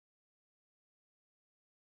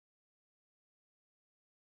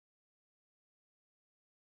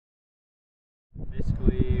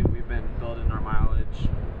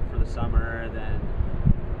the summer. Then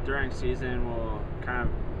during season, we'll kind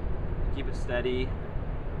of keep it steady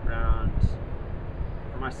around,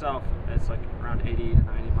 for myself, it's like around 80 to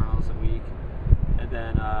 90 miles a week. And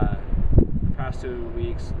then the past 2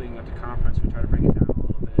 weeks leading up to conference, we try to bring it down a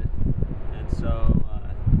little bit. And so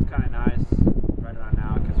it's kind of nice right around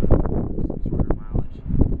now because we're shorter mileage.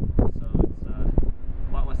 So it's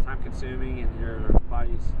a lot less time consuming and your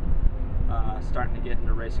body's starting to get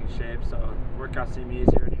into racing shape. So workouts seem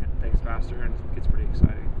easier and you hit things faster, and it gets pretty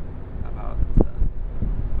exciting about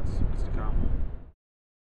what's to come.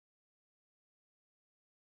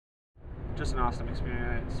 Just an awesome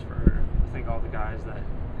experience for, I think, all the guys that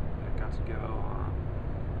got to go.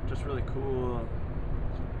 Just really cool,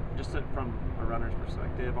 just from a runner's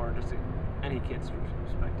perspective, or just any kid's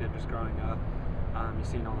perspective, just growing up. You've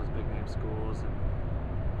seen all those big name schools, and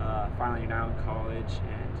finally you're now in college,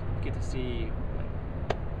 and you get to see like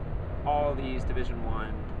all these Division I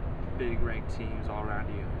big ranked teams all around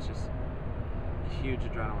you. It's just a huge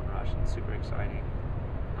adrenaline rush and super exciting.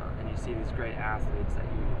 And you see these great athletes that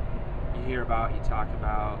you hear about, you talk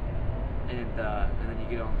about, and then you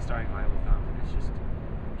get on the starting line with them, and it's just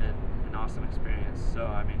an awesome experience. So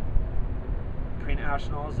I mean,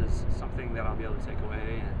 pre-nationals is something that I'll be able to take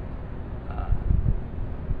away and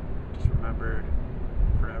just remember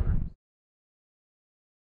forever.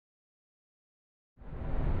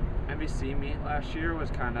 NBC meet last year was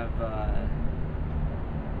kind of, I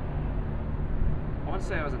wouldn't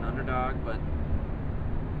say I was an underdog, but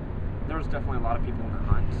there was definitely a lot of people in the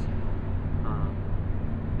hunt.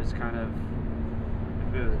 Just kind of,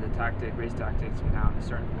 if the race tactics went out in a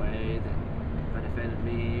certain way that benefited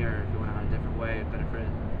me, or if it went out a different way, it benefited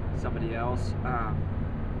somebody else.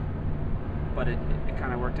 But it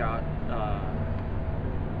kind of worked out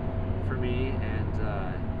for me, and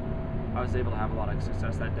I was able to have a lot of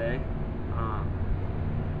success that day.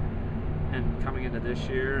 And coming into this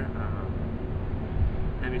year,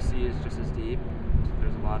 NBC is just as deep.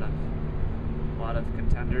 There's a lot of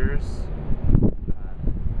contenders.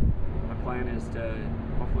 My plan is to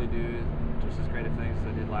hopefully do just as great of things as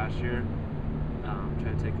I did last year.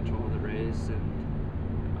 Try to take control of the race, and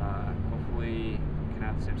hopefully can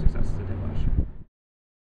have the same success as I did last year.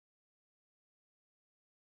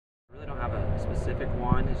 I really don't have a specific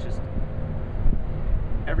one. It's just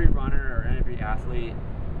every runner or every athlete,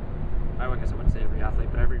 I guess I wouldn't say every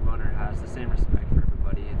athlete, but every runner has the same respect for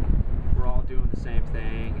everybody, and we're all doing the same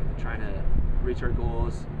thing and trying to reach our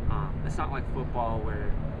goals. It's not like football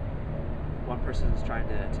where one person is trying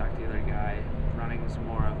to attack the other guy. Running is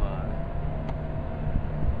more of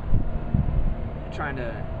you're trying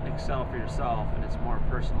to excel for yourself, and it's more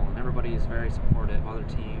personal, and everybody is very supportive of other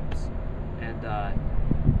teams, and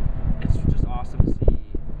it's just awesome to see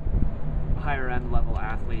higher end level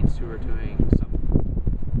athletes who are doing some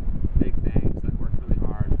big things that work really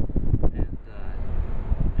hard, and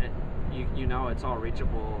you know it's all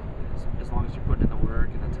reachable as long as you're putting in the work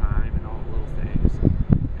and the time and all the little things.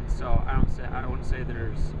 And so I wouldn't say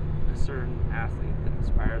there's a certain athlete that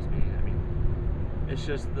inspires me. I mean, it's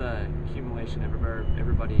just the accumulation of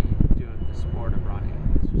everybody doing the sport of running.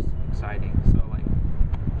 It's just exciting. So like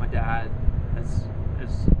my dad, it's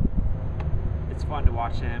fun to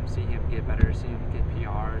watch him, see him get better, see him get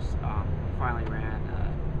PRs. He finally ran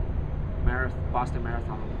Boston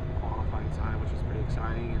Marathon qualifying time, which was pretty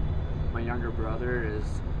exciting. And my younger brother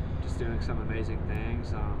is just doing some amazing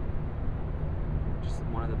things. Just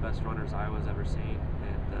one of the best runners I was ever seen,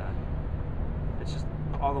 and it's just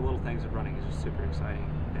all the little things of running is just super exciting,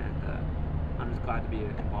 and I'm just glad to be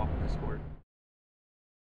involved in this sport.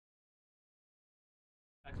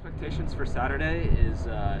 Expectations for Saturday is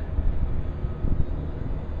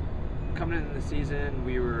coming into the season,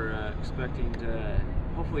 we were expecting to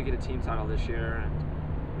hopefully get a team title this year, and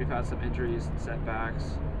we've had some injuries and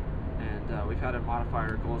setbacks, and we've had to modify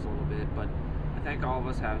our goals a little bit, but I think all of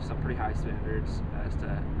us have some pretty high standards as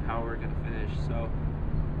to how we're going to finish. So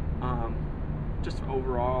just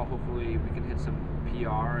overall, hopefully we can hit some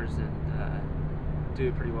PRs and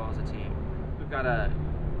do pretty well as a team. We've got a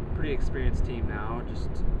pretty experienced team now, just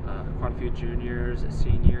quite a few juniors, a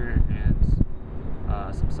senior, and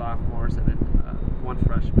some sophomores, and then one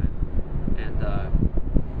freshman. And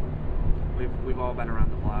we've all been around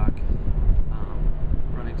the block,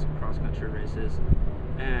 running some cross-country races.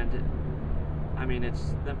 And I mean,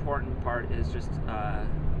 the important part is just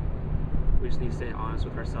we just need to stay honest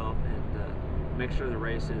with ourselves and make sure the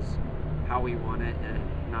race is how we want it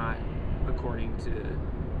and not according to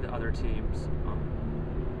the other teams.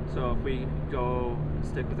 So if we go and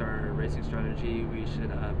stick with our racing strategy, we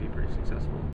should be pretty successful.